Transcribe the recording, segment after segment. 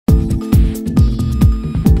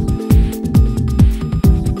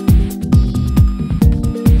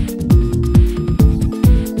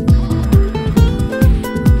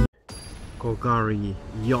Golgari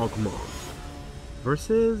Yawgmoth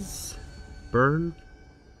versus Burnt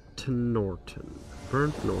Norton.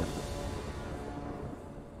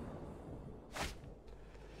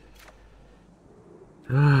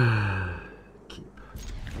 Keep.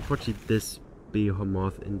 Unfortunately, this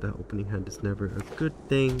Behemoth in the opening hand is never a good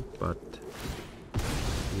thing, but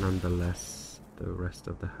nonetheless, the rest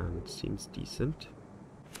of the hand seems decent.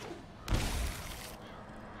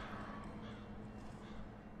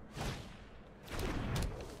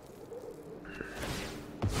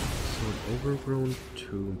 So an Overgrown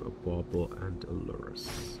Tomb, a Bauble, and a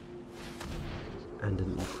Lurus. And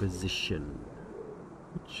an Inquisition,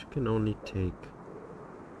 which can only take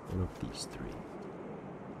one of these three.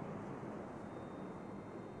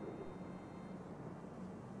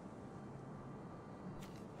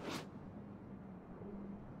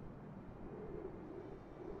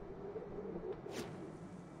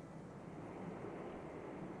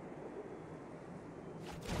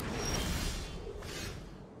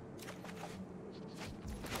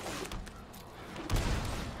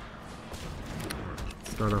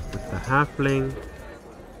 Start off with the Halfling.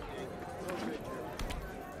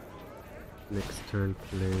 Next turn,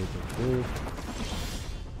 play the Wolf.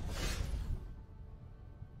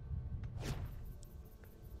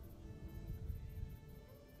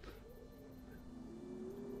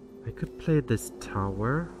 I could play this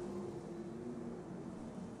Tower,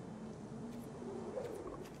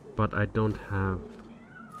 but I don't have...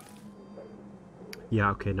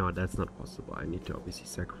 Yeah, okay, no, that's not possible. I need to obviously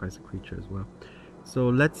sacrifice a creature as well. So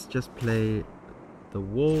let's just play the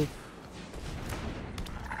Wolf,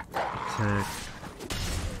 attack,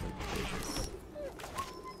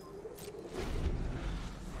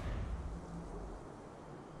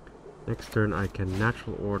 next turn I can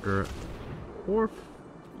natural order or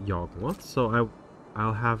Yawgmoth, so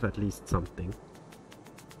I'll have at least something.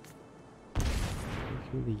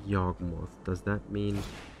 The Yawgmoth, does that mean...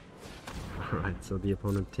 Alright, so the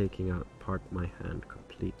opponent taking apart my hand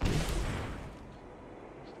completely.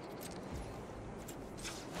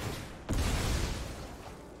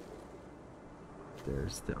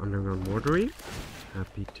 There's the Underground Mortuary.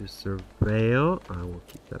 Happy to surveil. I will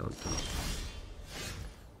keep that on top.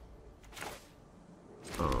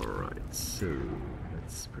 Alright, so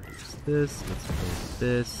let's produce this. Let's play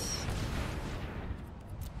this.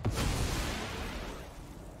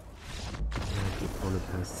 And the opponent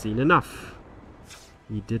has seen enough.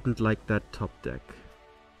 He didn't like that top deck.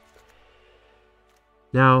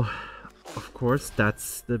 Now, of course,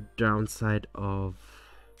 that's the downside of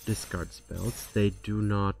discard spells. They do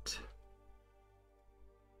not...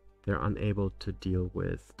 They're unable to deal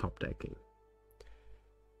with top decking.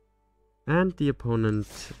 And the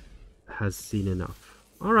opponent has seen enough.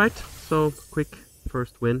 Alright, so quick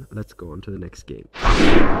first win. Let's go on to the next game.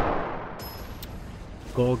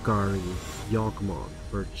 Golgari Yawgmoth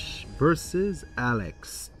versus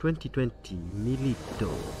Alex 2020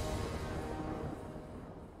 Milito.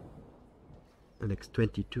 Alex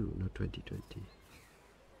 22, not 2020.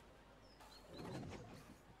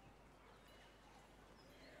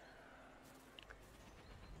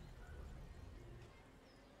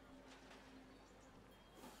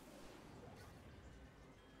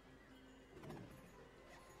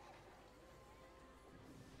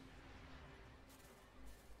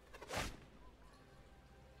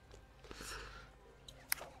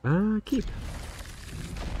 Keep.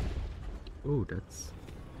 Oh, that's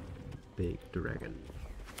big dragon.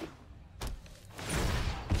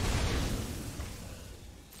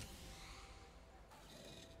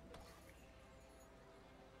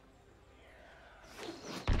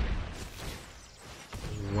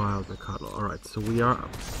 Wild Mikado. Alright, so we are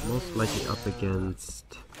most likely up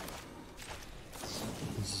against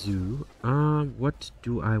Zoo. What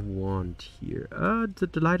do I want here? The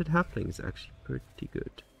Delighted Halfling is actually pretty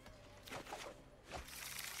good.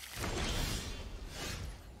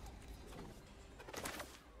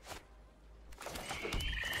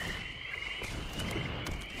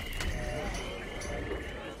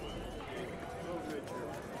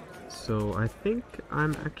 So I think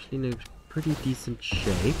I'm actually in a pretty decent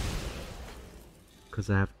shape because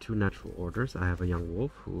I have two natural orders. I have a young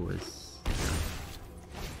wolf who is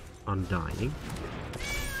undying,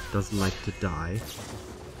 doesn't like to die.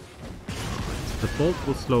 The bolt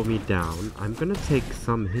will slow me down. I'm gonna take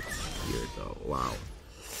some hits here though. Wow.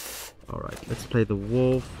 Alright, let's play the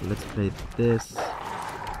wolf. Let's play this.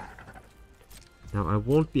 Now I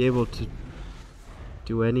won't be able to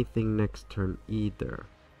do anything next turn either.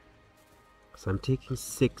 So I'm taking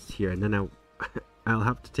 6 here, and then I'll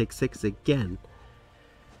have to take 6 again.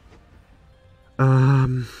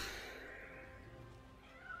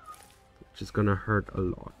 Which which is gonna hurt a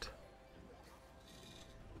lot.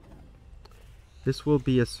 This will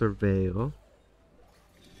be a surveil.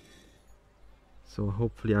 So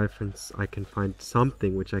hopefully I can find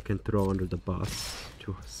something which I can throw under the bus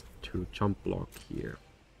to chump block here.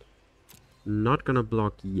 Not gonna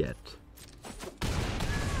block yet.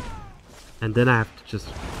 And then I have to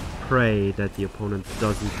just pray that the opponent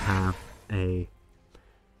doesn't have a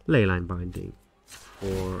leyline binding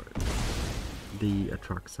for the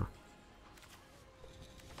Atraxa.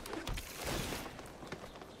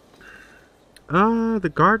 The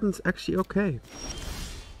garden's actually okay.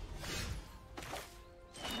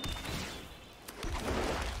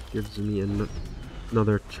 Gives me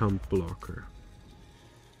another chump blocker.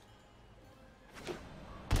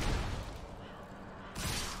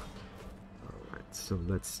 Alright, so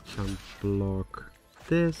let's chump block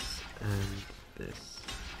this and this.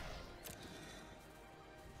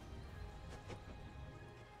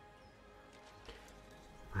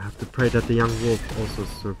 I have to pray that the young wolf also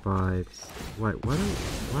survives. Why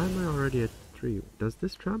am I already at 3? Does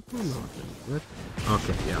this trample or not? What?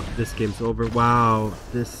 Okay, yeah, this game's over. Wow,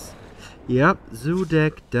 this... Yep, zoo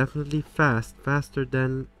deck definitely faster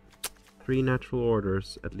than 3 natural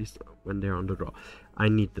orders, at least when they're on the draw. I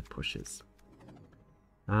need the pushes.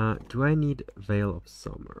 Do I need Veil of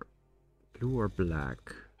Summer? Blue or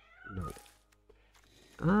black?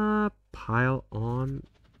 No. Pile on,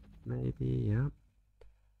 maybe, yeah.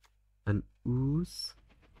 An ooze.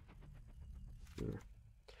 Yeah.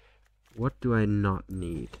 What do I not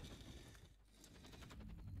need?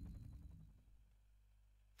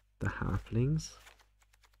 The halflings.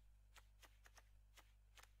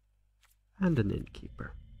 And an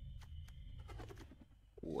innkeeper.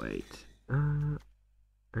 Wait.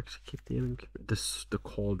 Actually keep the innkeeper. The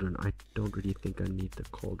cauldron. I don't really think I need the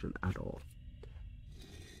cauldron at all.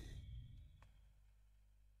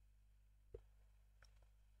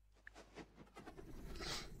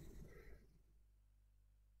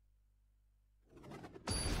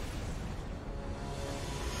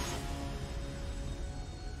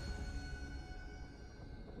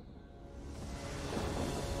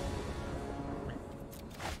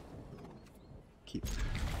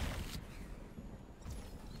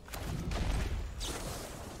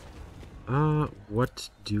 What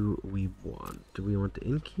do we want? Do we want the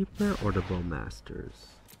innkeeper or the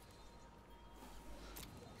bowmasters?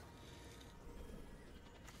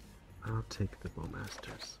 I'll take the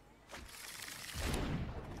bowmasters.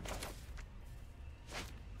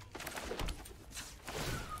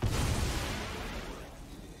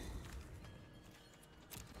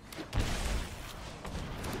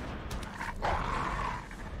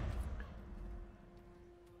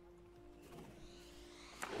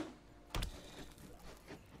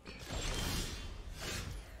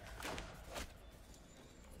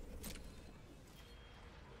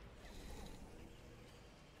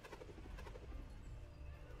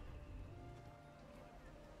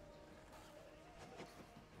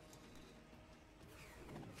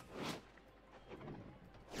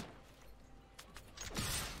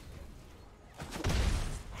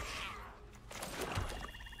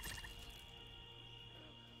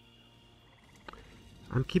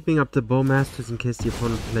 I'm keeping up the Bowmasters in case the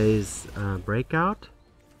opponent plays Breakout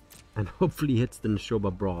and hopefully hits the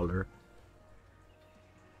Neshoba Brawler.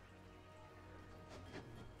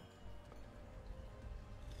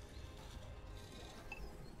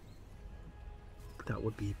 That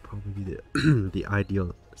would be probably the the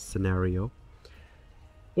ideal scenario.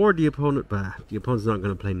 Or the opponent, but the opponent's not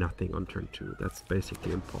going to play nothing on turn 2. That's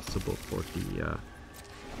basically impossible for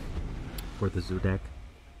the zoo deck.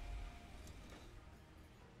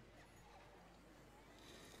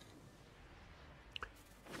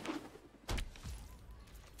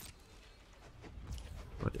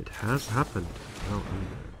 But it has happened. Now I'm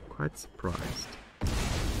quite surprised.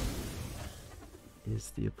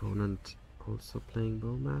 Is the opponent also playing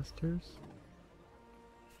Bowmasters?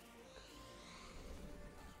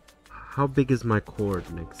 How big is my chord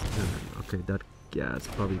next turn? Okay, that, yeah, it's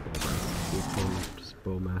probably Bowmasters. The opponent's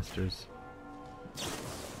Bowmasters.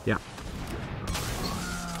 Yeah.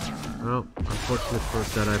 Alright. Well, unfortunate for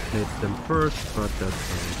that I played them first, but that's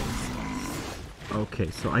how it is.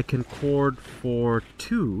 Okay, so I can chord for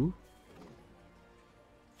 2.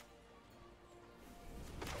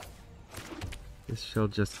 This shall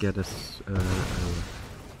just get us a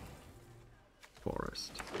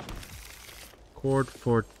forest. Chord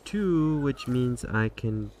for 2, which means I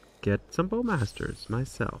can get some Bowmasters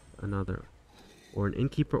myself. Another. Or an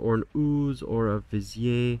Innkeeper, or an Ooze, or a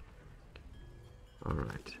Vizier.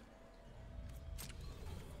 Alright.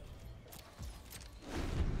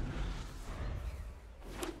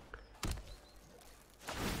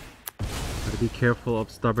 be careful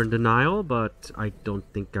of Stubborn Denial, but I don't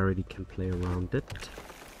think I really can play around it.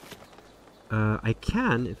 I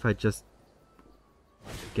can if I just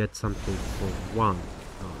get something for one.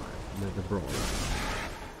 Another Brawler.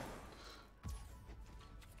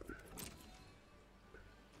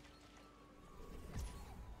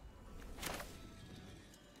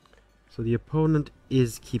 So the opponent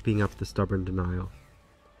is keeping up the Stubborn Denial.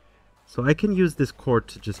 So I can use this Chord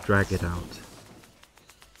to just drag it out.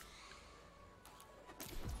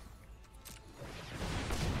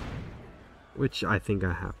 Which I think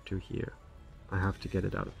I have to here. I have to get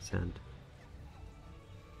it out of his hand.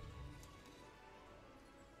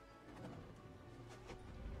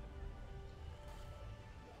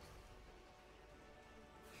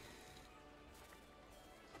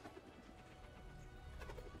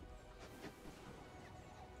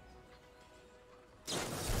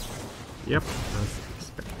 Yep, as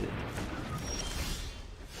expected.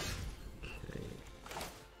 Okay.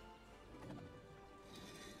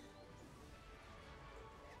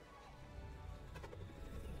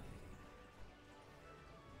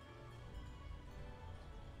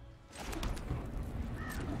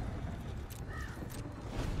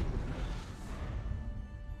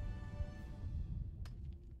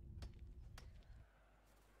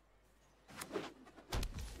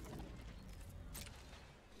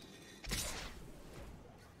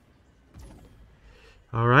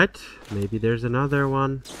 Alright, maybe there's another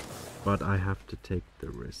one, but I have to take the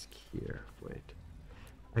risk here. Wait.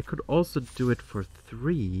 I could also do it for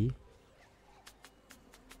 3,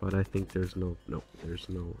 but I think there's no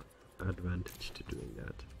advantage to doing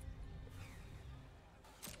that.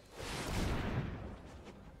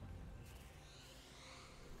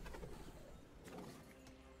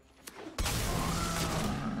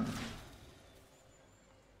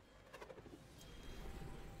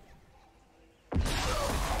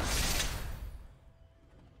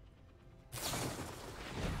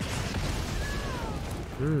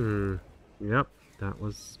 Yep, that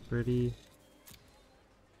was pretty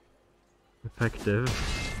effective,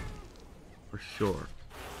 for sure.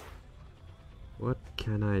 What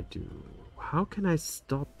can I do? How can I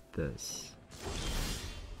stop this?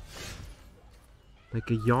 Like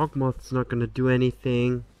a Yawgmoth's not gonna do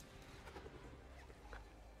anything.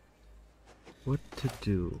 What to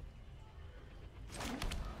do?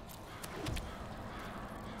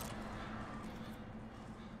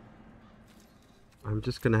 I'm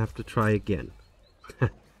just gonna have to try again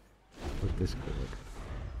with this Chord.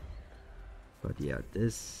 But yeah,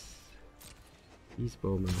 these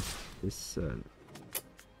bowmen, this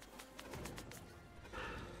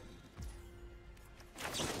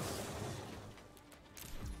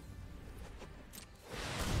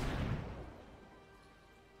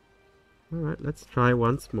Alright, let's try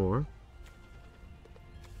once more.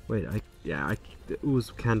 Wait, the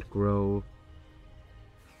ooze can't grow.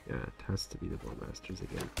 Yeah, it has to be the Bowmasters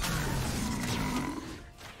again.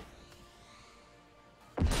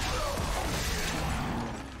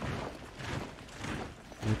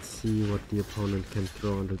 Let's see what the opponent can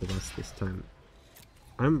throw under the bus this time.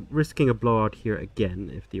 I'm risking a blowout here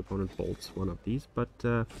again if the opponent bolts one of these, but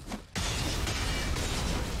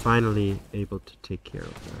finally able to take care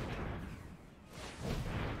of that.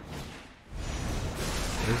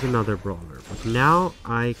 There's another Brawler, but now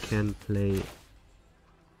I can play...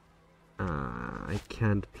 I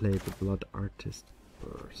can't play the Blood Artist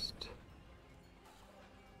first.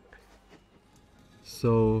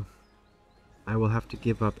 So I will have to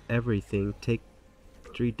give up everything, take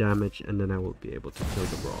 3 damage, and then I will be able to kill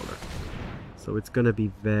the Brawler. So it's gonna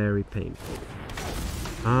be very painful.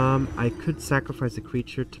 I could sacrifice a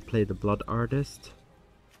creature to play the Blood Artist,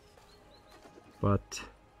 but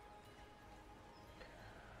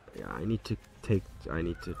yeah, I'm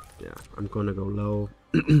gonna go low.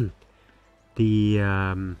 The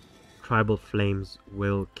Tribal Flames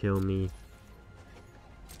will kill me.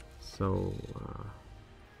 So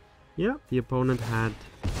yeah, the opponent had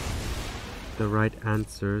the right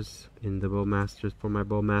answers in the Bowmasters for my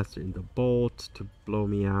Bowmaster, in the Bolt to blow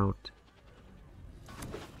me out.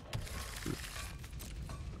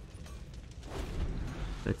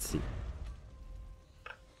 Let's see.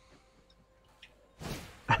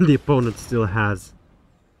 And the opponent still has...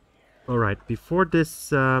 Alright, before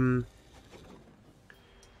this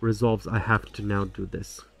resolves, I have to now do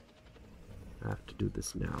this. I have to do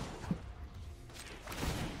this now.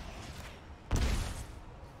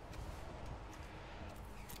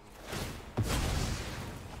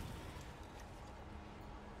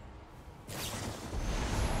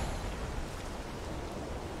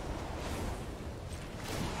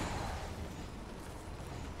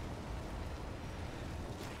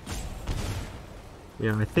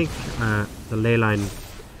 Yeah, I think the ley line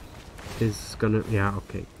is gonna... Yeah,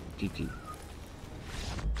 okay. GG.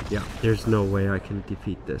 Yeah, there's no way I can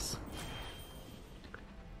defeat this.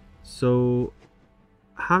 So,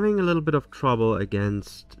 having a little bit of trouble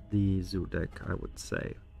against the zoo deck, I would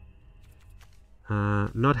say.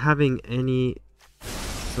 Not having any...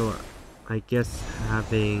 So, I guess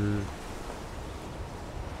having...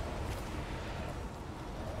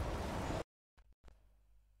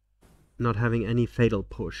 Not having any fatal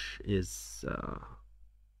push is...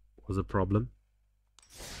 was a problem.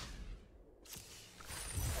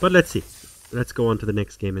 But let's see. Let's go on to the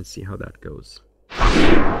next game and see how that goes.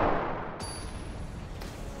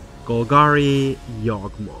 Golgari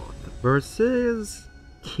Yawgmoth versus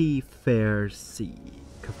Kefar C.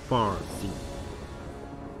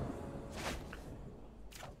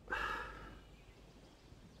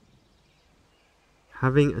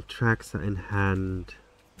 Having Atraxa in hand,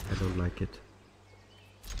 I don't like it.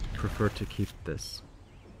 Prefer to keep this.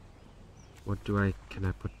 What can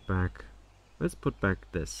I put back? Let's put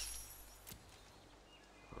back this.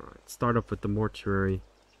 Alright, start off with the Mortuary.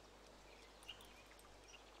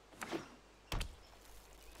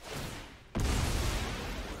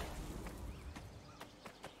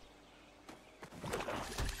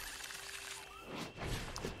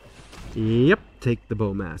 Yep, take the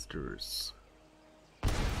Bowmasters.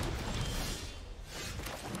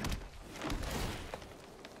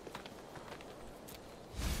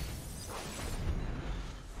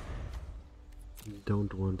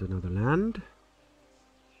 Don't want another land.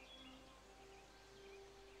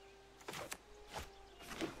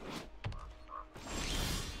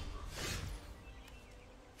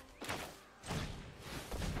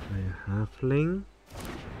 Play a Halfling.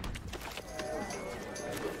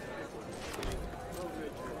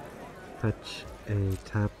 Fetch a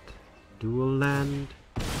tapped dual land.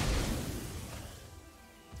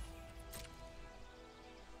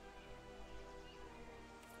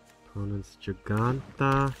 Opponent's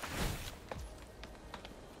Giganta.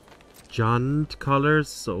 Jund colors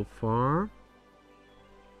so far.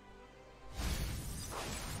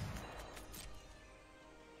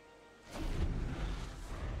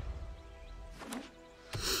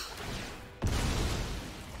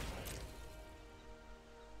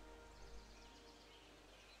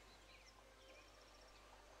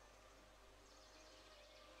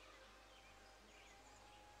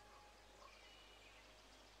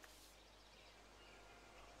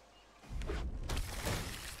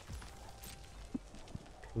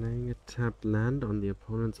 Playing a tapped land on the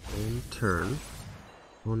opponent's own turn.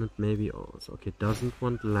 Opponent maybe also... Okay, doesn't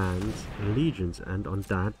want lands, legions, and on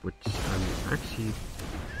that, which I'm actually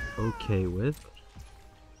okay with.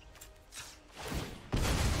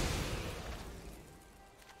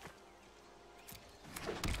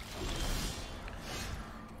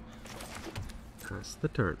 Pass the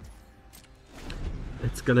turn.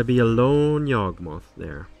 It's gonna be a lone Yawgmoth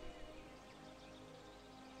there.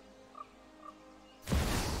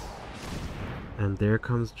 And there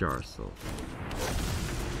comes Jarso.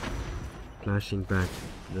 Flashing back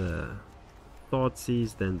the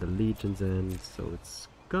Thoughtseize, then the Legion's End, so it's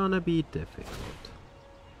gonna be difficult.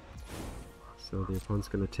 So the opponent's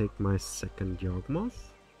gonna take my second Yawgmoth.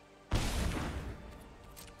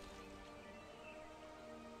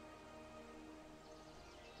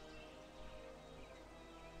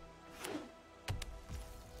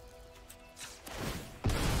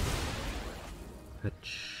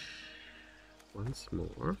 Fetch once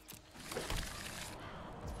more.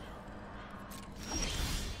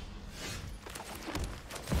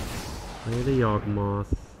 Play the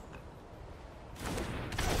Yawgmoth.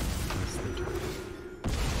 Pass the turn.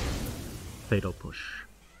 Fatal push.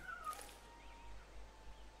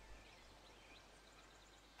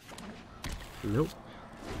 Nope.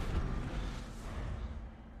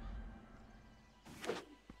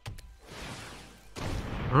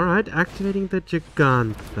 Alright, activating the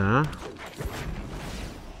Giganta.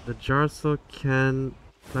 The Jarso can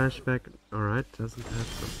flashback. Alright, doesn't have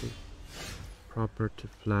something proper to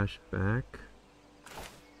flash back.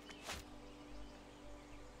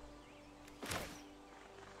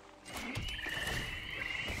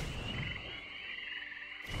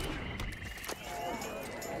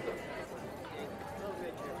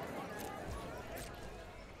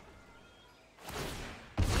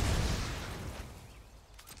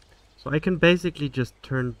 So I can basically just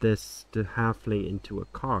turn this to Halfling into a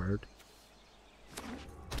card.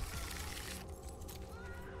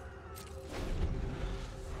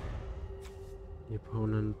 The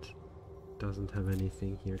opponent doesn't have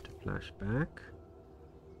anything here to flash back.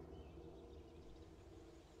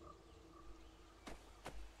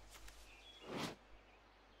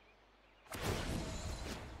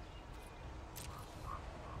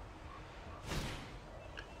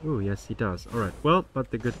 Oh, yes, he does. Alright, well, but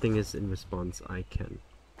the good thing is in response I can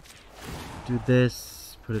do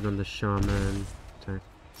this, put it on the shaman, attack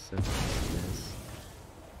 7, yes.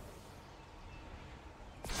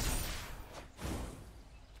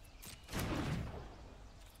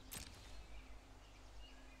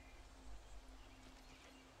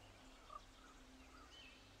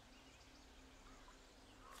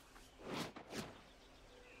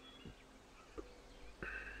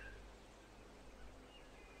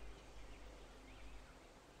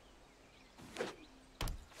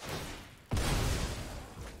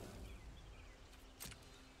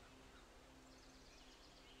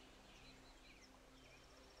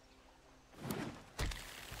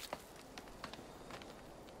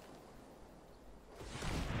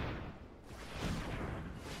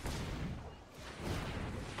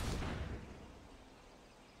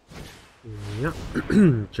 Yeah,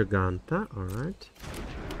 Giganta, alright.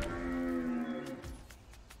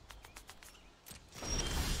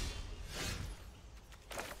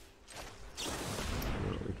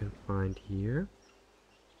 What we can find here.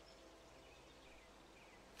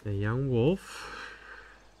 A young wolf.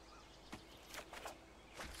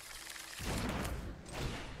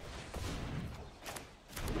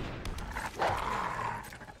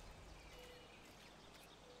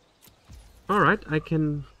 Alright, I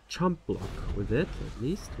can chump block with it, at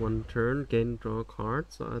least. One turn, gain, draw a card,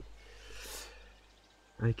 so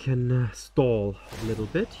I can stall a little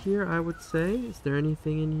bit here, I would say. Is there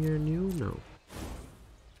anything in here new? No.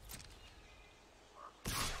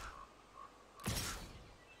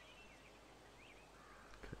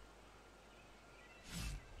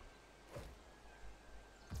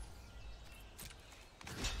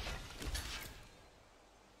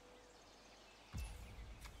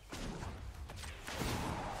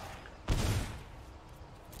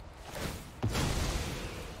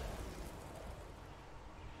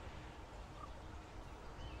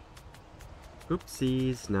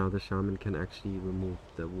 Oopsies, now the shaman can actually remove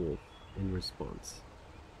the wolf in response.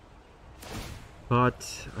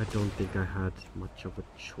 But I don't think I had much of a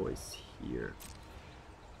choice here.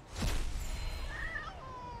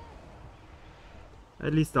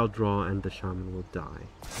 At least I'll draw and the shaman will die.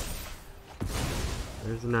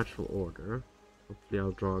 There's a natural order. Hopefully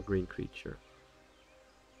I'll draw a green creature.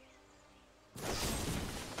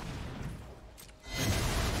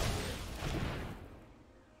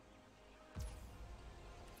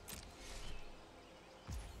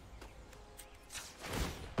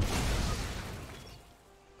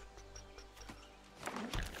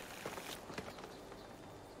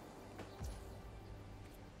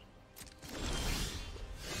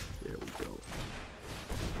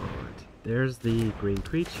 There's the green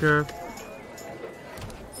creature.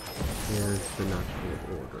 There's the natural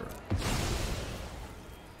order.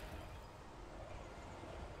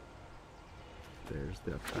 There's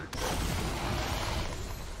the Atraxa.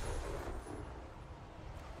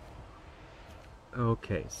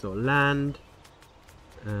 Okay, so land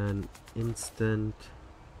and instant.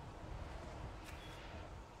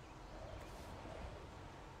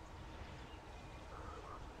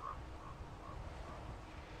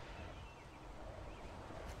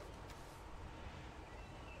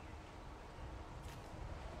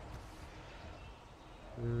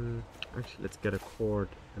 Actually, let's get a chord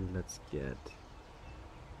and let's get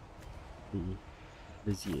the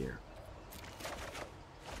Vizier.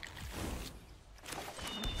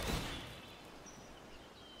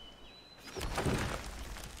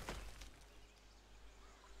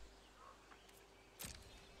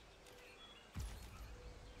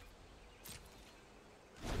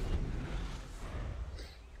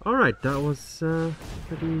 Alright, that was a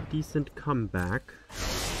pretty decent comeback,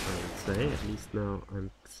 I would say. At least now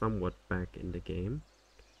I'm somewhat back in the game.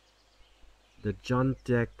 The Junt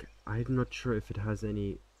deck, I'm not sure if it has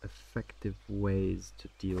any effective ways to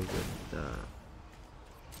deal with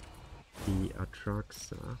the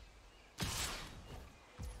Atraxa.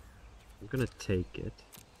 I'm gonna take it.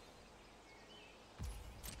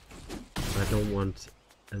 I don't want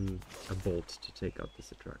a bolt to take out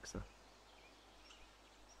this Atraxa.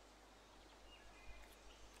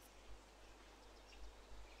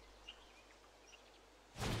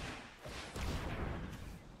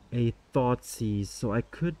 A Thoughtseize, so I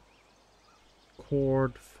could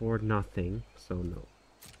chord for nothing, so no.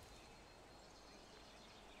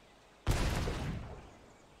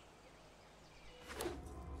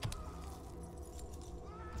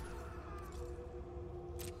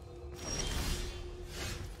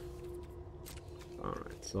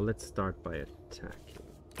 Alright, so let's start by attacking.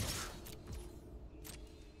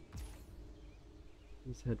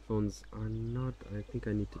 These headphones are not... I think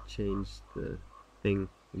I need to change the thing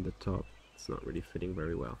in the top. It's not really fitting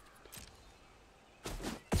very well.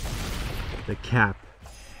 The cap.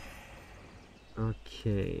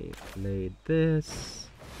 Okay, play this.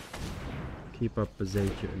 Keep up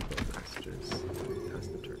Boseiju and Bowmasters. Pass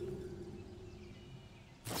the turn.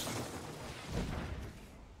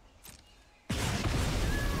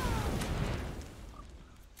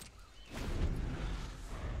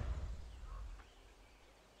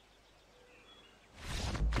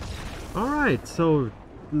 Alright, so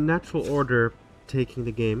natural order taking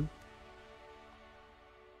the game.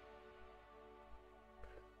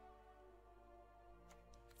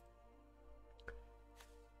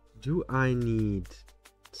 Do I need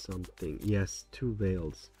something? Yes, 2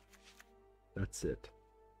 veils. That's it.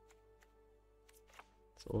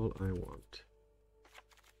 That's all I want.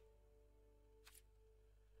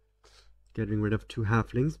 Getting rid of 2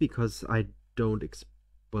 halflings because I don't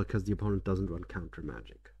well, because the opponent doesn't run counter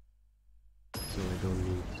magic. So I don't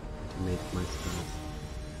need to make my spells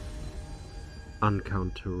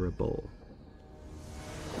uncounterable.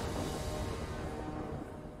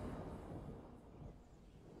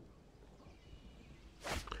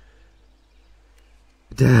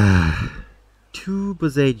 Duh. 2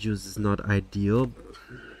 Boseijus is not ideal.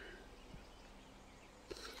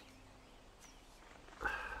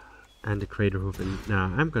 And the Craterhoof, and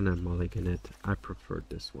nah, I'm gonna mulligan it. I prefer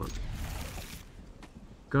this one.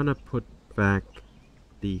 Gonna put back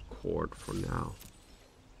the Chord for now.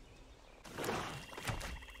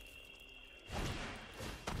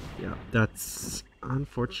 Yeah, that's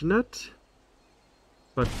unfortunate.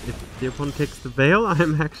 But if the opponent takes the veil,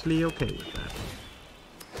 I'm actually okay with that.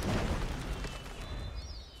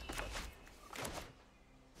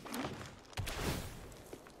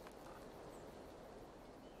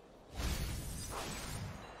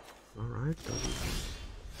 Alright, doesn't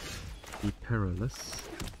be perilous.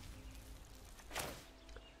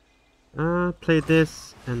 Play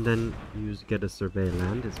this and then get a survey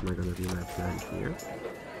land is gonna be my plan here.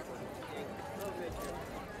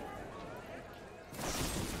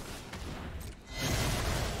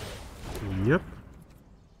 Yep.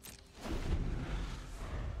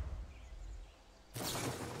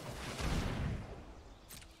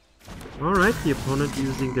 Alright, the opponent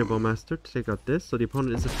using their Bowmaster to take out this. So the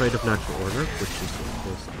opponent is afraid of natural order, which is of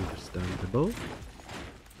course understandable.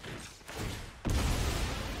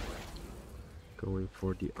 Going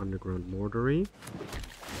for the Underground Mortuary.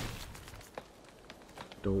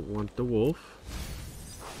 Don't want the wolf.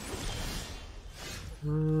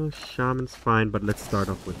 Shaman's fine, but let's start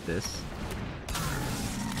off with this.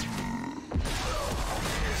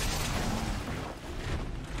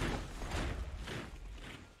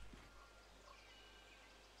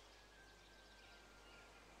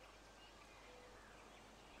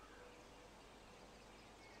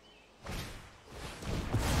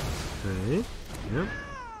 Okay, yeah.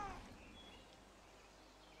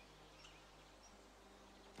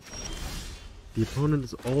 The opponent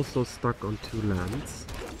is also stuck on 2 lands.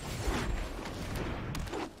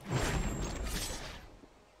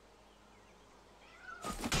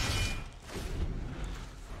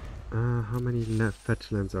 How many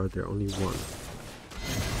fetch lands are there? Only 1.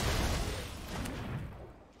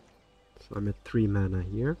 So I'm at 3 mana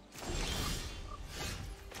here.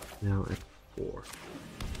 Now at 4.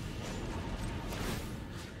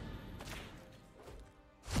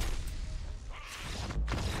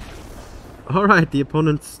 Alright, the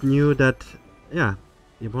opponents knew that, yeah,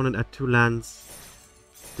 the opponent at 2 lands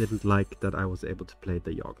didn't like that I was able to play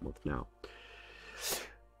the Yawgmoth now.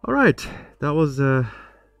 Alright, that was a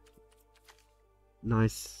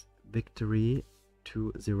nice victory,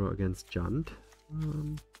 2-0 against Jund.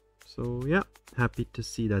 So yeah, happy to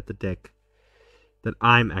see that that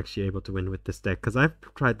I'm actually able to win with this deck, because I've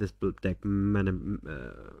tried this deck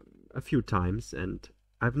a few times and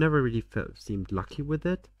I've never really seemed lucky with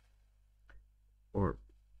it. Or,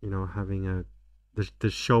 you know, having the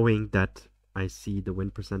showing that I see the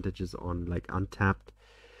win percentages on like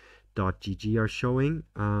untapped.gg are showing.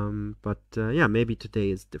 Yeah, maybe today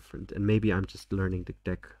is different, and maybe I'm just learning the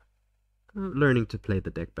deck, learning to play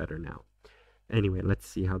the deck better now. Anyway, let's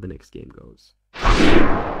see how the next game goes.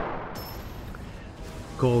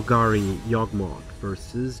 Golgari Yawgmoth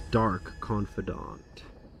versus Dark Confidant.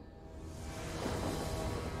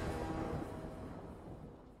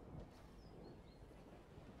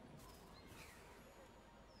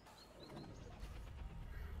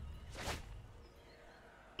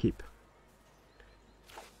 Keep.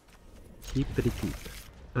 Keepity keep.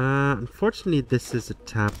 Unfortunately, this is a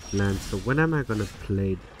tapped land, so when am I gonna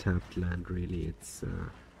play the tapped land, really? It's,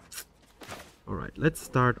 Alright, let's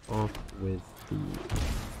start off with the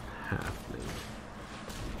halfling.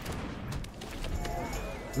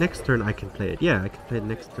 Next turn I can play it. Yeah, I can play it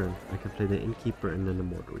next turn. I can play the Innkeeper and then the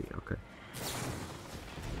Mortuary. Okay.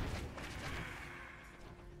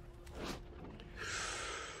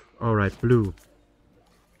 Alright, blue.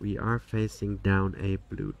 We are facing down a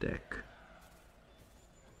blue deck.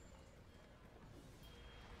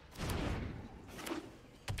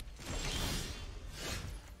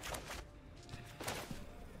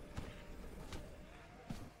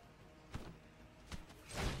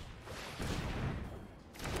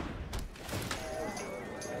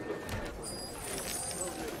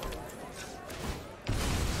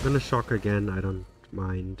 I'm gonna shock again, I don't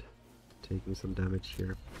mind taking some damage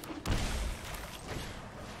here.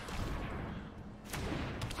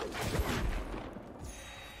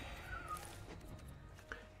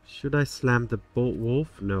 Should I slam the Bolt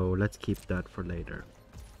Wolf? No, let's keep that for later.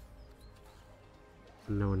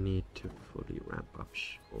 No need to fully ramp up.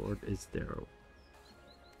 Or is there?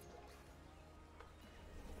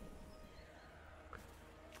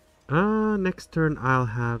 Next turn I'll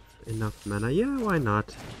have enough mana. Yeah, why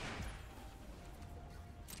not?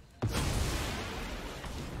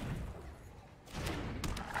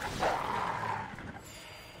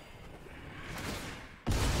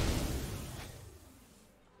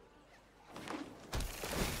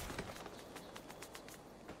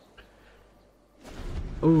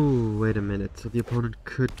 Oh, wait a minute. So the opponent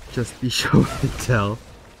could just be show and tell.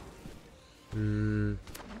 In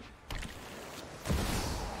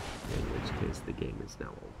which case the game is now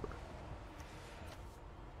over.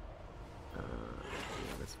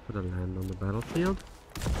 Let's put a land on the battlefield.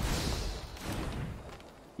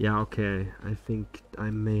 Yeah, okay. I think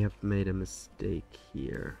I may have made a mistake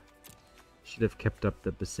here. Should have kept up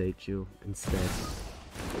the Boseiju instead.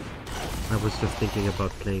 I was just thinking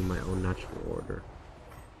about playing my own natural order.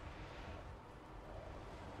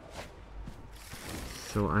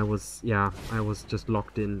 So I was just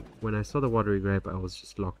locked in. When I saw the Watery Grave, I was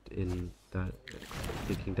just locked in that,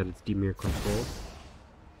 thinking that it's Dimir control.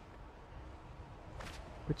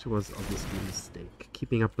 Which was obviously a mistake.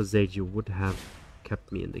 Keeping up Boseiju would have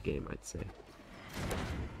kept me in the game, I'd say.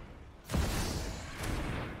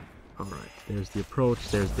 Alright, there's the approach,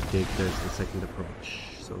 there's the dig, there's the second approach.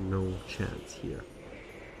 So no chance here.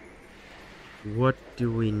 What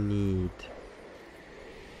do we need?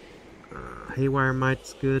 Haywire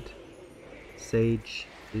Mite's good. Sage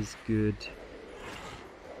is good.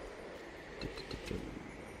 Do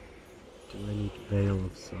I need Veil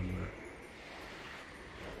of Summer?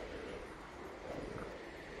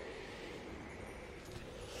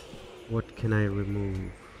 What can I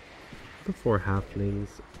remove? The 4 halflings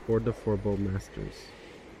or the 4 bowmasters.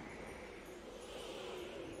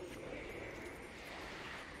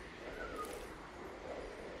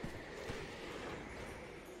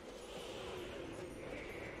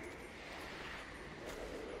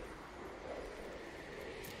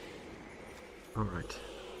 Alright.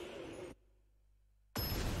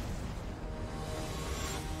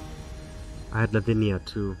 I had Lavinia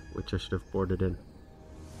too, which I should have boarded in.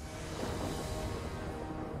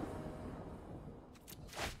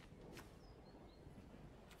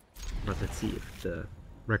 But let's see if the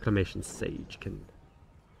Reclamation Sage can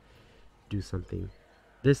do something.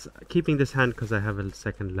 Keeping this hand because I have a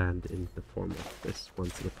second land in the form of this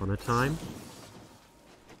Once Upon a Time.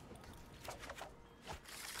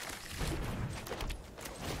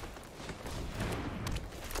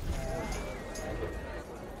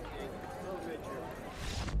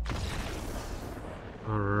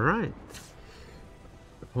 Alright.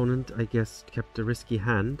 Opponent, I guess, kept a risky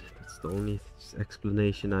hand. That's the only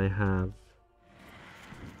explanation I have.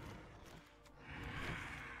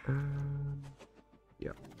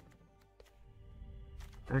 Yeah.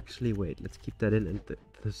 Actually, wait, let's keep that in, and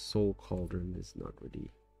the Soul Cauldron is not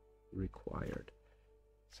really required.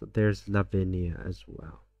 So there's Lavinia as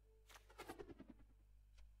well.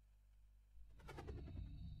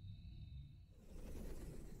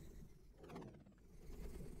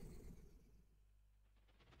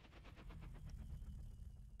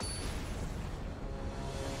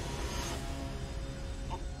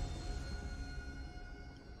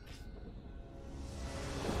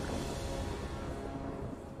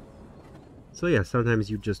 So yeah, sometimes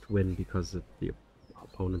you just win because of the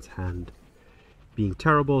opponent's hand being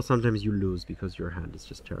terrible. Sometimes you lose because your hand is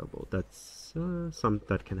just terrible. That's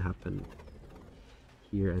that can happen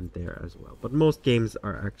here and there as well. But most games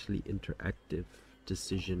are actually interactive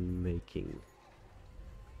decision making.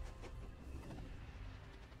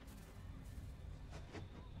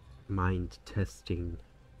 Mind testing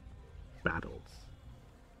battles.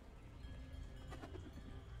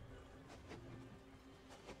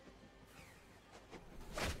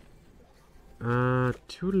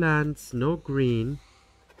 2 lands, no green.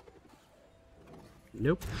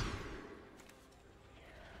 Nope.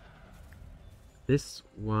 This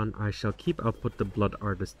one I shall keep. I'll put the Blood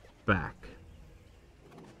Artist back.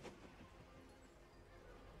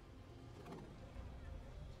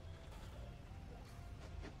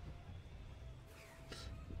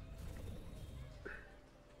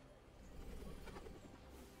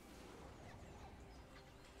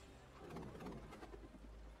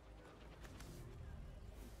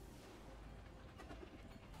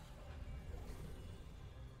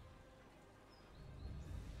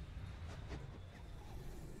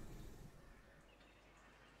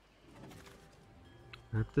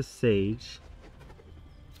 I have the Sage.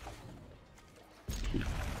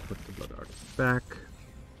 Put the Blood Artist back.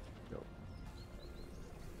 No.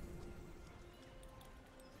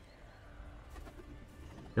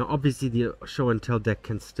 Now obviously the Show and Tell deck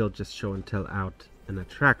can still just Show and Tell out an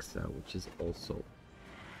Atraxa, which is also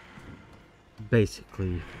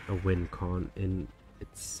basically a win con in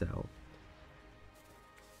itself.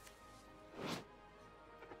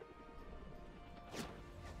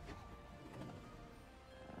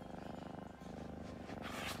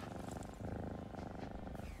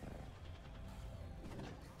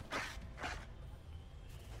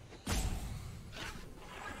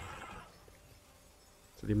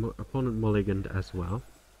 So the opponent mulliganed as well.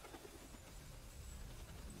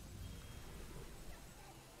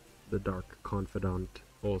 The Dark Confidant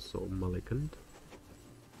also mulliganed.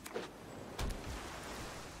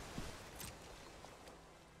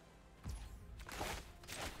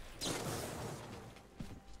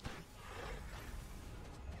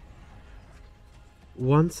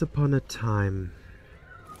 Once upon a time,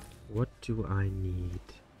 what do I need?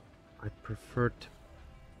 I prefer to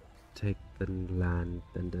take the land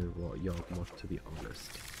than the Yawgmoth, to be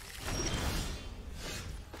honest.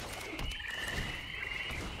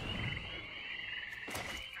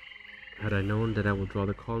 Had I known that I would draw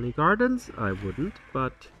the Khalni Gardens, I wouldn't,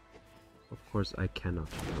 but of course I cannot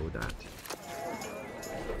know that.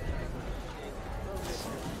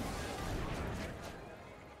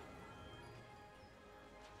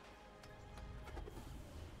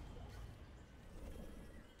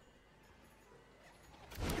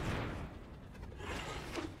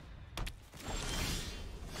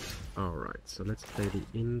 Alright, so let's play the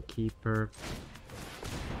Innkeeper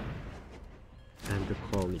and the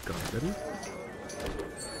Khalni Garden.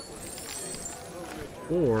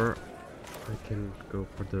 Or I can go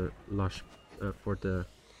for the lush, for the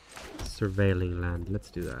Surveilling Land. Let's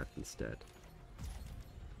do that instead.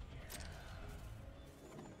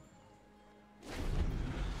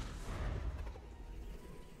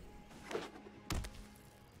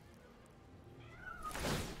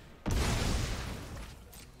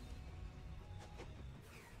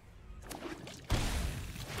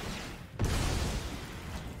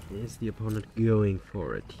 Is the opponent going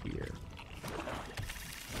for it here?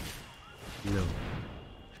 No.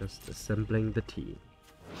 Just assembling the team.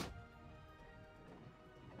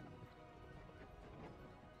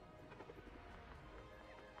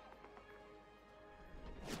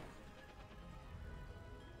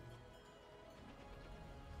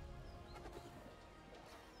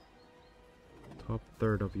 Top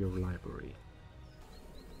third of your library.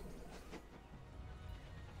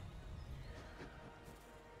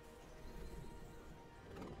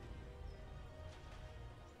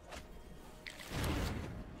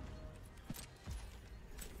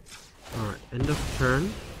 End of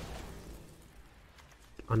turn.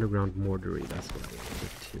 Underground Mortuary, that's what I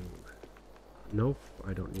wanted to. Nope,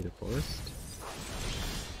 I don't need a forest.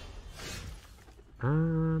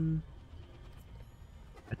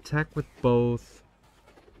 Attack with both.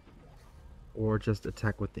 Or just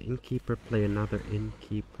attack with the Innkeeper, play another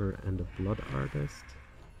Innkeeper and a Blood Artist.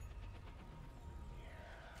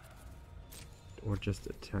 Or just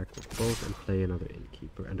attack with both and play another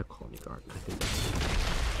Innkeeper and a Khalni Garden. I think that's it.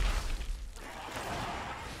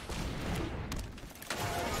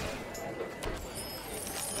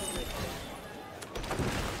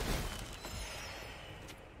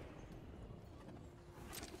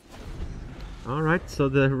 Alright, so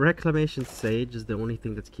the Reclamation Sage is the only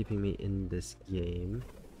thing that's keeping me in this game.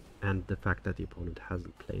 And the fact that the opponent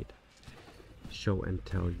hasn't played Show and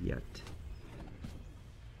Tell yet.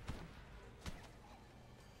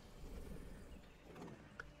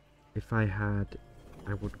 If I had,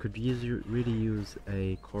 could really use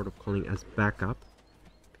a Chord of Calling as backup.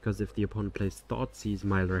 Because if the opponent plays Thoughtseize,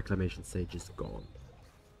 my Reclamation Sage is gone.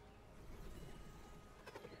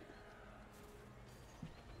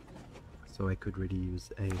 So I could really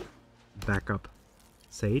use a backup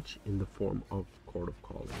Sage in the form of Chord of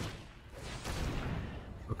Calling.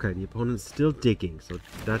 Okay, the opponent's still digging, so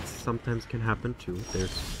that sometimes can happen too.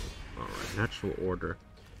 There's... Alright, natural order.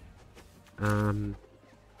 Yeah...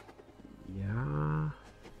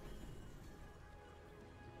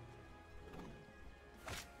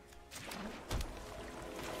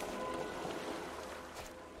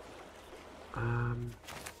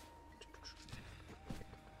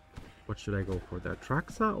 What should I go for? The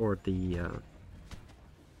Atraxa or the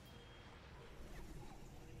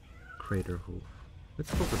Craterhoof?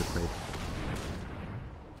 Let's go for the Craterhoof.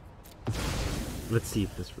 Let's see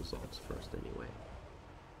if this resolves first anyway.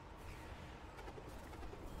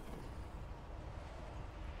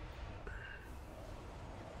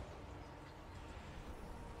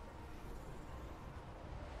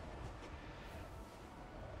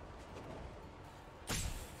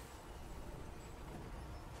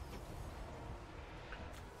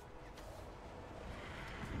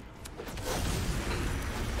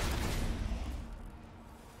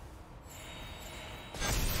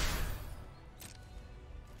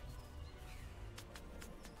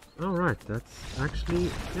 Alright, that's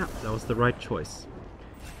actually... yeah, that was the right choice.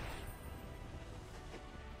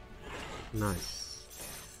 Nice.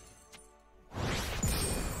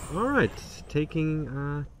 Alright, achieving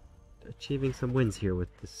some wins here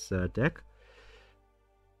with this deck.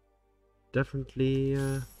 Definitely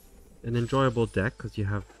an enjoyable deck, because you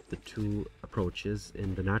have the two approaches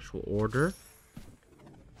in the natural order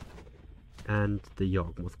and the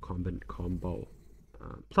Yawgmoth combo.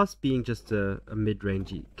 Plus being just a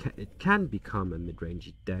mid-rangey, it can become a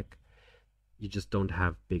mid-rangey deck. You just don't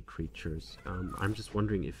have big creatures. I'm just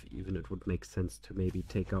wondering if even it would make sense to maybe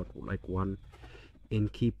take out like one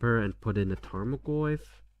Innkeeper and put in a Tarmogoyf,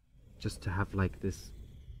 just to have like this,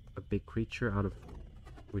 a big creature out of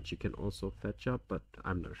which you can also fetch up, but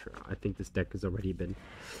I'm not sure. I think this deck has already been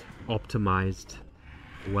optimized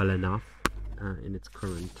well enough in its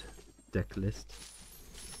current deck list.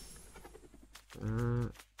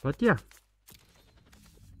 But yeah,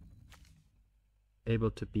 able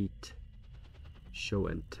to beat show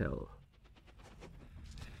and tell.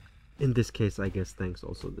 In this case, I guess thanks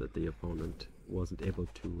also that the opponent wasn't able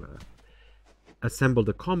to assemble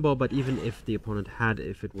the combo. But even if the opponent had,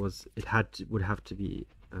 would have to be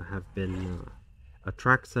have been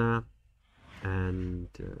Atraxa, and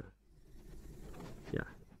yeah,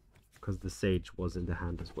 because the Sage was in the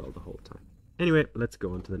hand as well the whole time. Anyway, let's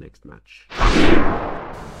go on to the next match.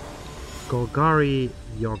 Golgari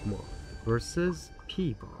Yawgmoth versus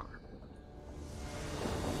P-Bar.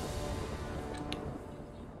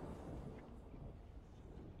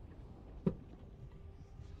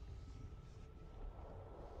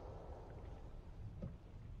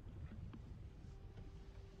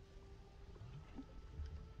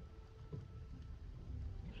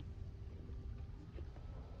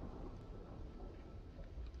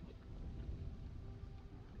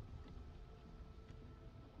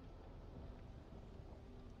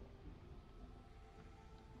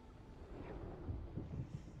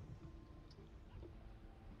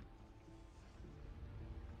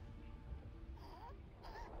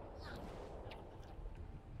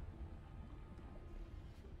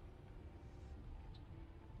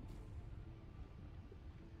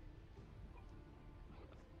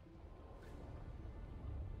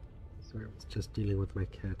 Sorry, I was just dealing with my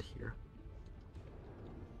cat here.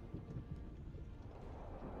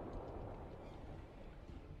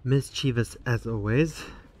 Mischievous as always,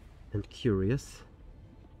 and curious.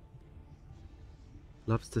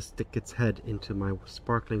 Loves to stick its head into my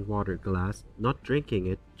sparkling water glass, not drinking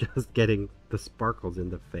it, just getting the sparkles in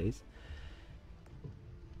the face.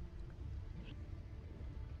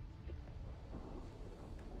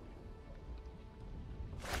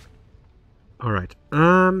 Alright,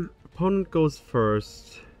 opponent goes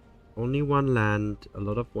first. Only one land, a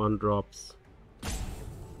lot of 1-drops.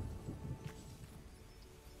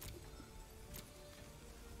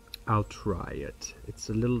 I'll try it. It's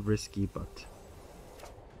a little risky, but...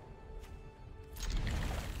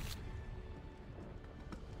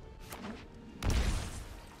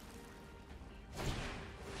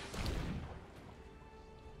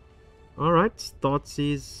 Alright,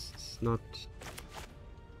 Thoughtseize, not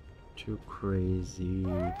too crazy.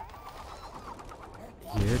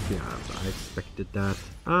 Yeah, I expected that.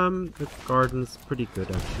 The garden's pretty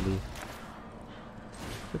good actually.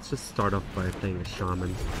 Let's just start off by playing a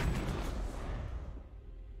shaman.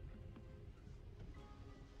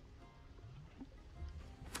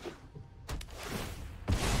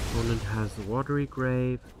 Opponent has Watery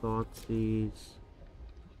Grave, Thoughtseize.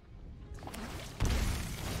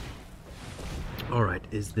 Alright,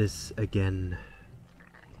 is this again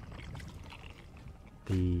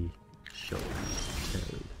the show?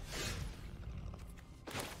 held.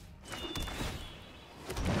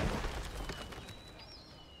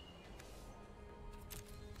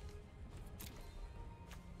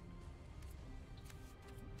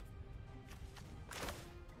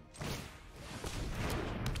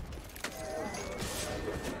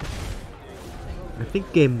 I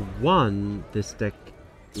think game 1, this deck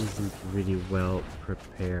isn't really well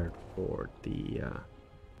prepared for the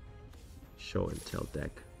show and tell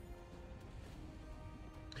deck.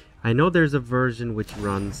 I know there's a version which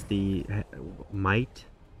runs the Mite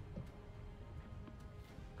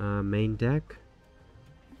main deck,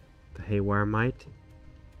 the Haywire Mite,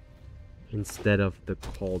 instead of the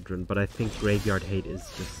Cauldron, but I think Graveyard Hate is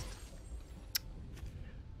just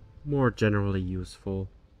more generally useful.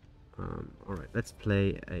 Alright, let's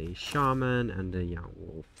play a Shaman and a Young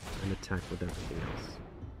Wolf and attack with everything else.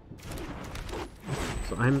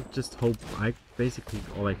 So I'm just basically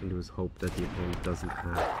all I can do is hope that the opponent doesn't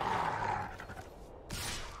have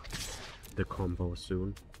the combo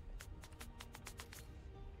soon.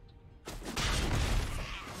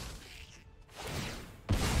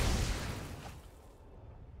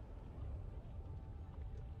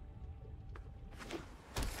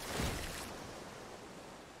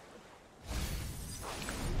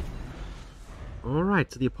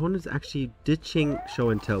 Alright, so the opponent is actually ditching show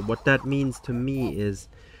and tell. What that means to me is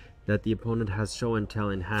that the opponent has show and tell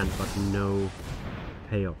in hand, but no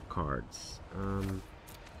payoff cards.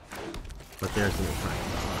 But there's an attack.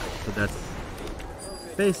 Alright, so that's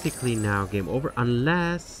basically now game over,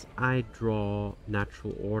 unless I draw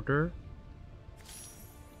Natural Order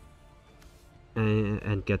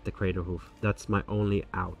and get the Craterhoof. That's my only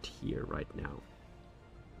out here right now.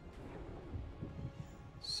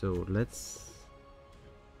 So let's...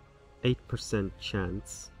 8%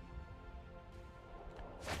 chance.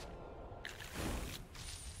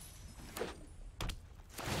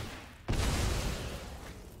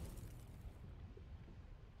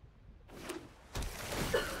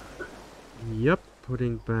 Yep,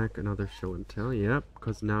 putting back another show and tell. Yep,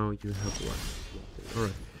 because now you have what?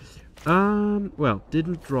 Alright. Well,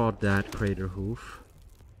 didn't draw that Craterhoof.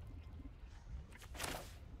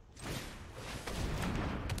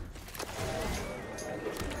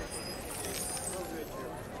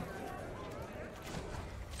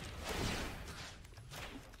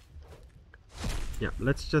 Yeah,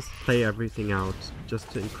 let's just play everything out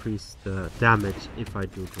just to increase the damage if I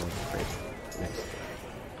do draw the trade next game.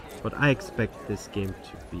 But I expect this game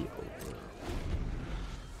to be over.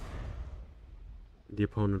 The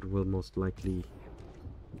opponent will most likely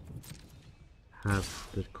have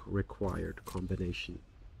the required combination.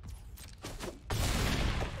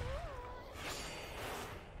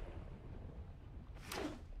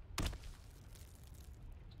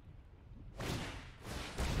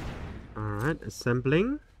 Alright,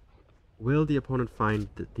 assembling. Will the opponent find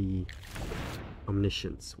the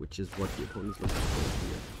omniscience, which is what the opponent is looking for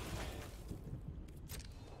here?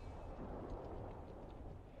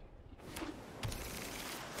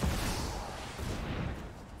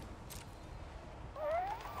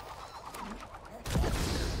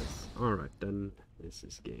 Alright, then this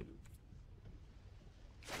is game.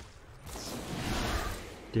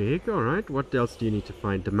 Dig, alright. What else do you need to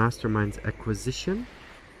find? The Mastermind's Acquisition.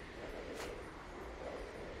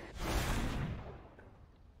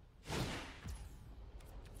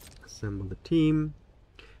 Assemble the team.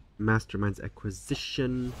 Mastermind's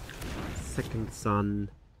Acquisition. Second Son.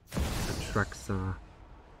 Atraxa.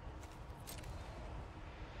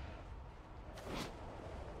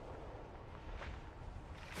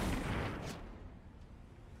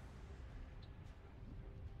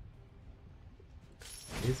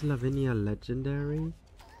 Is Lavinia legendary?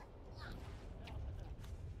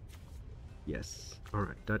 Yes.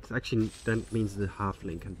 Alright, that's actually, that means the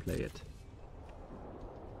halfling can play it.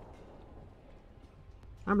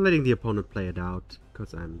 I'm letting the opponent play it out,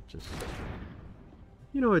 because I'm just...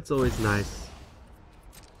 You know, it's always nice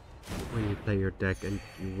when you play your deck and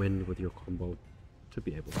you win with your combo to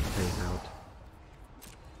be able to play it out.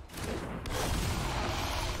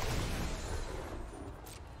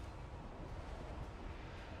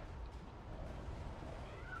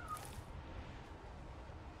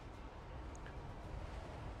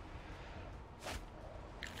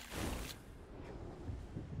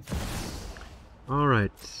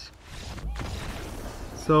 Alright.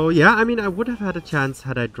 So, yeah, I mean, I would have had a chance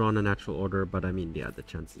had I drawn a natural order, but I mean, yeah, the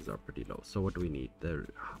chances are pretty low. So what do we need? The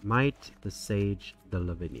Mite, the Sage, the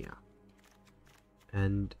Lavinia.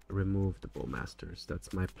 And remove the Bowmasters.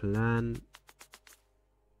 That's my plan.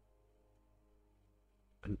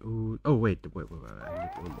 An Ooze. Oh, wait, I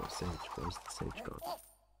need one more Sage. Where's the Sage gone?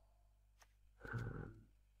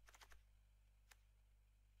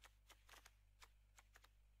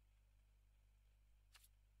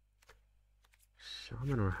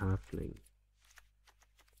 Shaman or Halfling?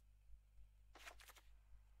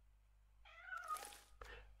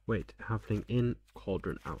 Wait, Halfling in,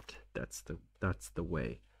 Cauldron out. That's the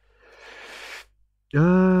way.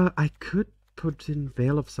 I could put in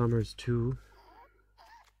Veil of Summers too.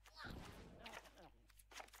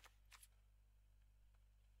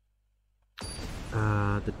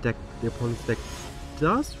 The opponent's deck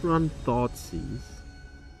does run Thoughtseize.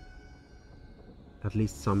 At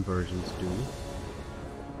least some versions do.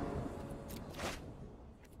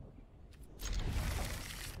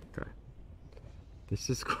 Okay. This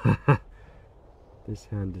is this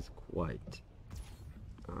hand is quite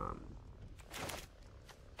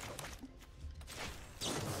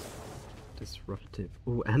disruptive.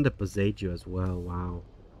 Oh, and a Boseiju as well. Wow.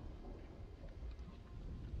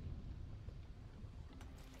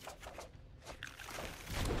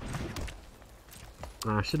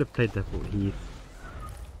 I should have played Deathrite Heath.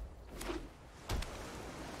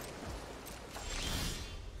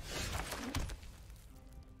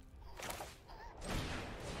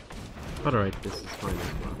 But alright, this is fine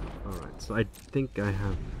as well. Alright, so I think I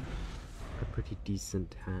have a pretty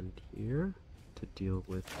decent hand here to deal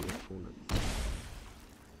with the opponent.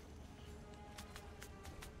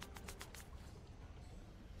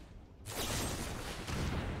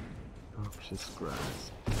 Noxious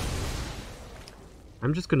Grasp.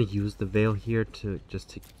 I'm just gonna use the Veil here to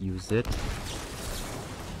use it.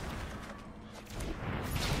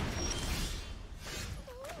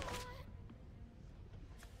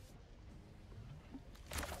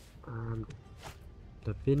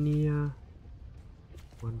 Lavinia,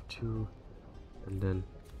 1, 2, and then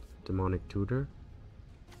Demonic Tutor.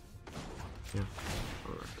 Yeah,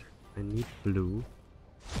 alright. I need blue.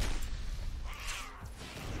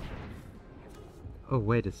 Oh,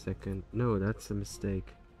 wait a second. No, that's a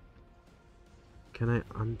mistake. Can I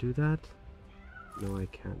undo that? No, I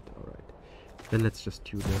can't. Alright. Then let's just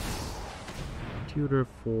tutor. Tutor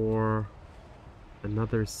for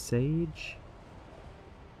another Sage.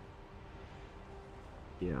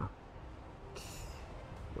 Yeah.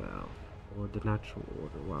 Well, or the natural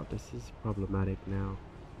order. Wow, this is problematic now.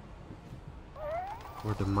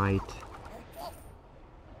 Or the Mite.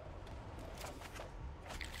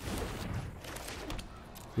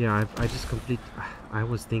 Yeah, I just complete... I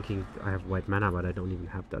was thinking I have white mana, but I don't even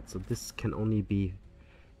have that. So this can only be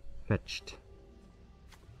fetched.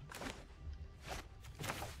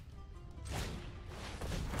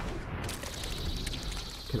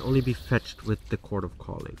 Can only be fetched with the Chord of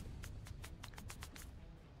Calling.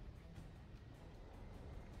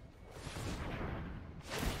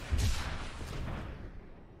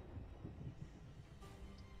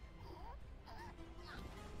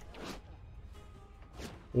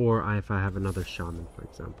 Or if I have another Shaman, for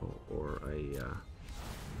example, or a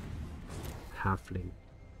Halfling.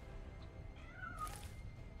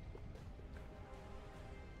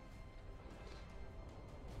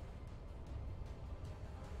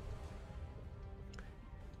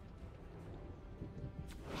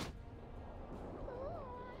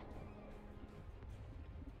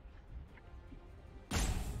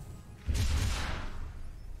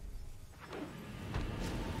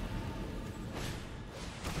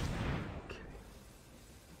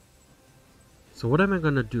 So what am I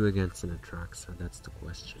gonna do against an Atraxa? That's the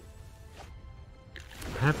question.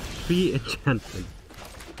 I have 3 enchantment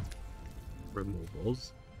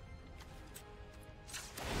removals.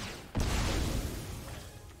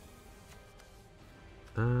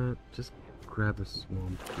 Just grab a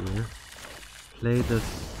swamp here. Play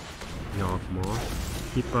this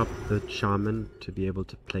Yawgmoth. Keep up the Shaman to be able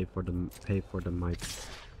to pay for the Mite's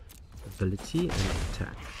ability and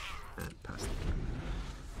attack. And pass the turn.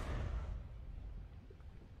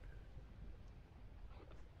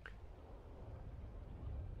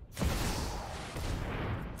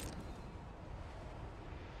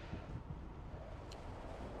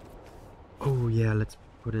 Oh yeah, let's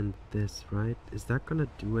put in this, right? Is that gonna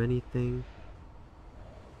do anything?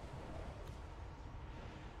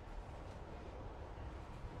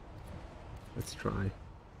 Let's try.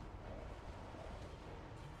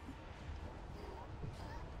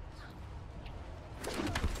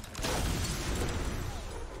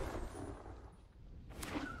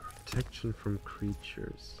 Protection from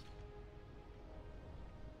creatures.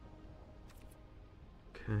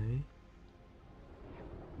 Okay.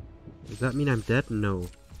 Does that mean I'm dead? No,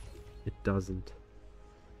 it doesn't.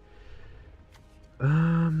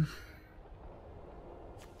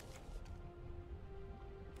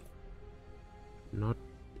 Not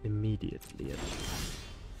immediately at least.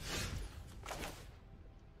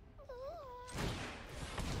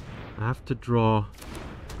 I have to draw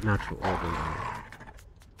natural order now.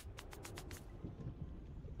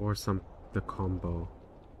 Or the combo.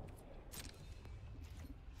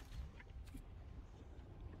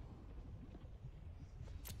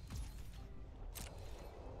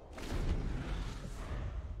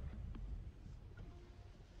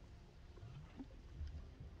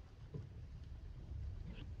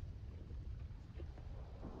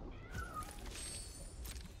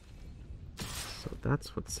 So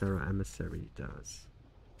that's what Serra Emissary does.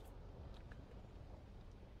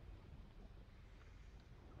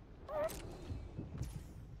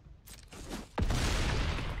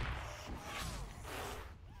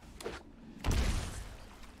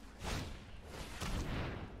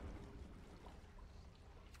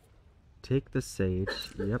 Take the sage.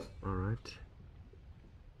 Yep, alright.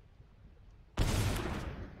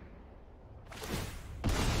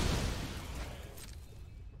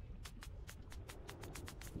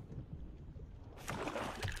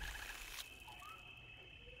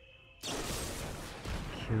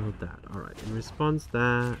 Kill that. Alright, in response to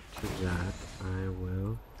that, I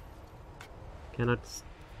will... Cannot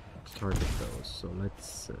target those, so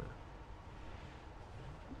let's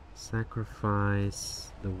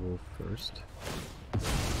sacrifice the wolf first.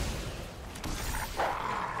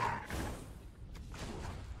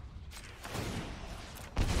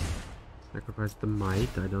 Sacrifice the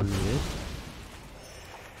mite, I don't need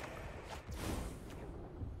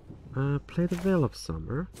it. Play the Veil of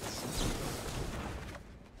Summer.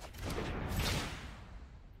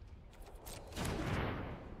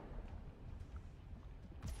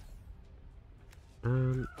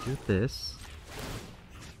 Do this.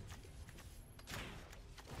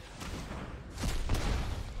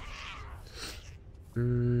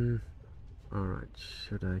 Alright,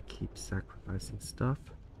 should I keep sacrificing stuff?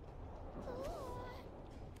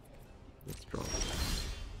 Let's draw this.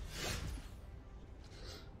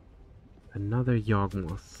 Another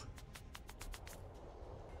Yawgmoth.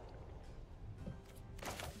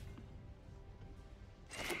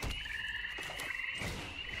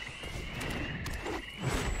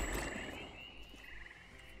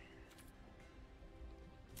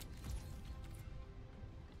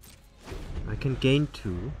 I can gain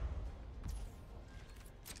 2.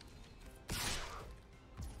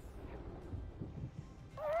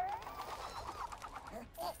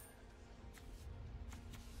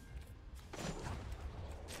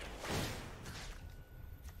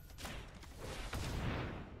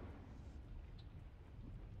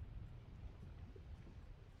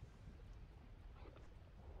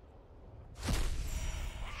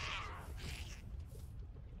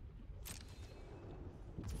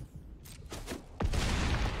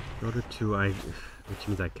 Go to 2, which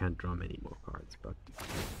means I can't draw many more cards, but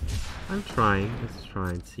I'm trying. Let's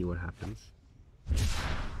try and see what happens.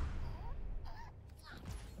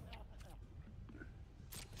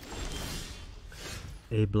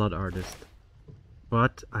 A Blood Artist.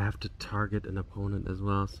 But I have to target an opponent as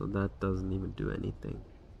well, so that doesn't even do anything.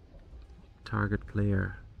 Target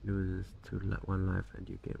player loses 1 life and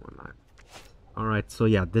you gain 1 life. Alright, so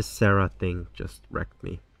yeah, this Serra thing just wrecked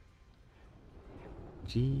me.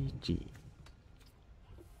 GG.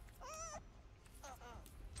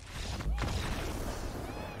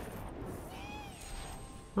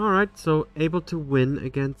 Alright, so able to win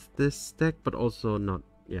against this deck, but also not,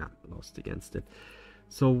 yeah, lost against it.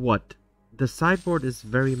 So what? The sideboard is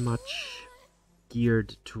very much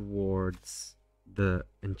geared towards the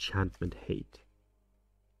enchantment hate.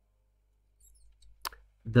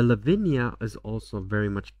 The Lavinia is also very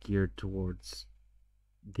much geared towards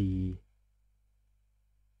the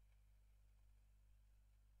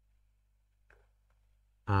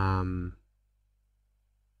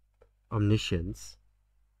omniscience.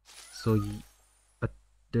 So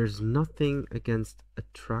there's nothing against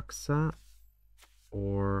Atraxa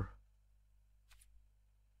or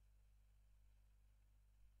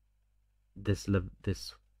this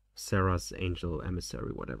Serra's Angel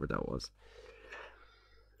Emissary, whatever that was.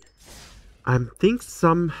 I think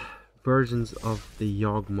some versions of the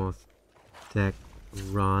Yawgmoth deck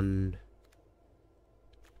run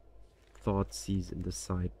Thoughtseize in the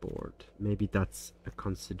sideboard. Maybe that's a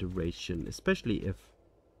consideration, especially if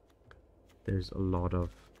there's a lot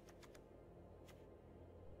of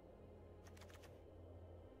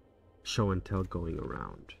show and tell going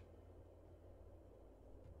around.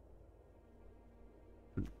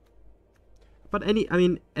 But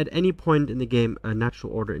at any point in the game, a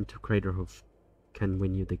natural order into Craterhoof can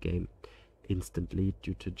win you the game instantly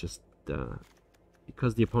due to just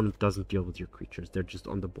because the opponent doesn't deal with your creatures, they're just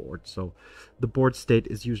on the board. So the board state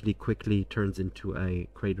is usually quickly turns into a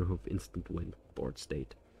Craterhoof instant win board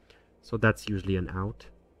state. So that's usually an out.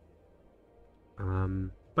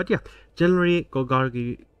 But yeah, generally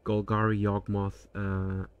Golgari Golgari Yawgmoth,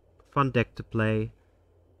 fun deck to play.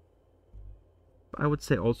 I would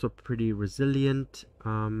say also pretty resilient.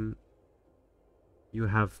 You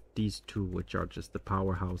have these two, which are just the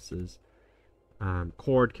powerhouses.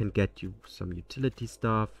 Chord can get you some utility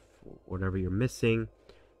stuff, whatever you're missing.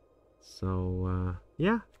 So,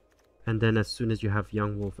 yeah. And then as soon as you have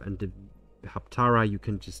Young Wolf and the Hapatra, you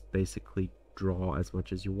can just basically draw as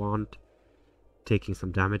much as you want, taking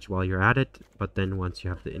some damage while you're at it. But then once you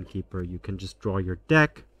have the Innkeeper, you can just draw your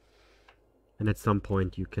deck. And at some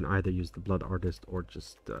point, you can either use the Blood Artist or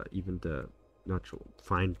just even the natural,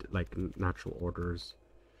 find like natural orders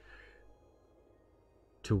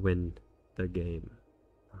to win the game.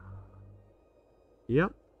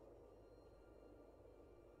 Yep.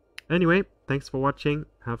 Anyway, thanks for watching.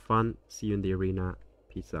 Have fun. See you in the arena.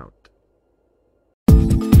 Peace out.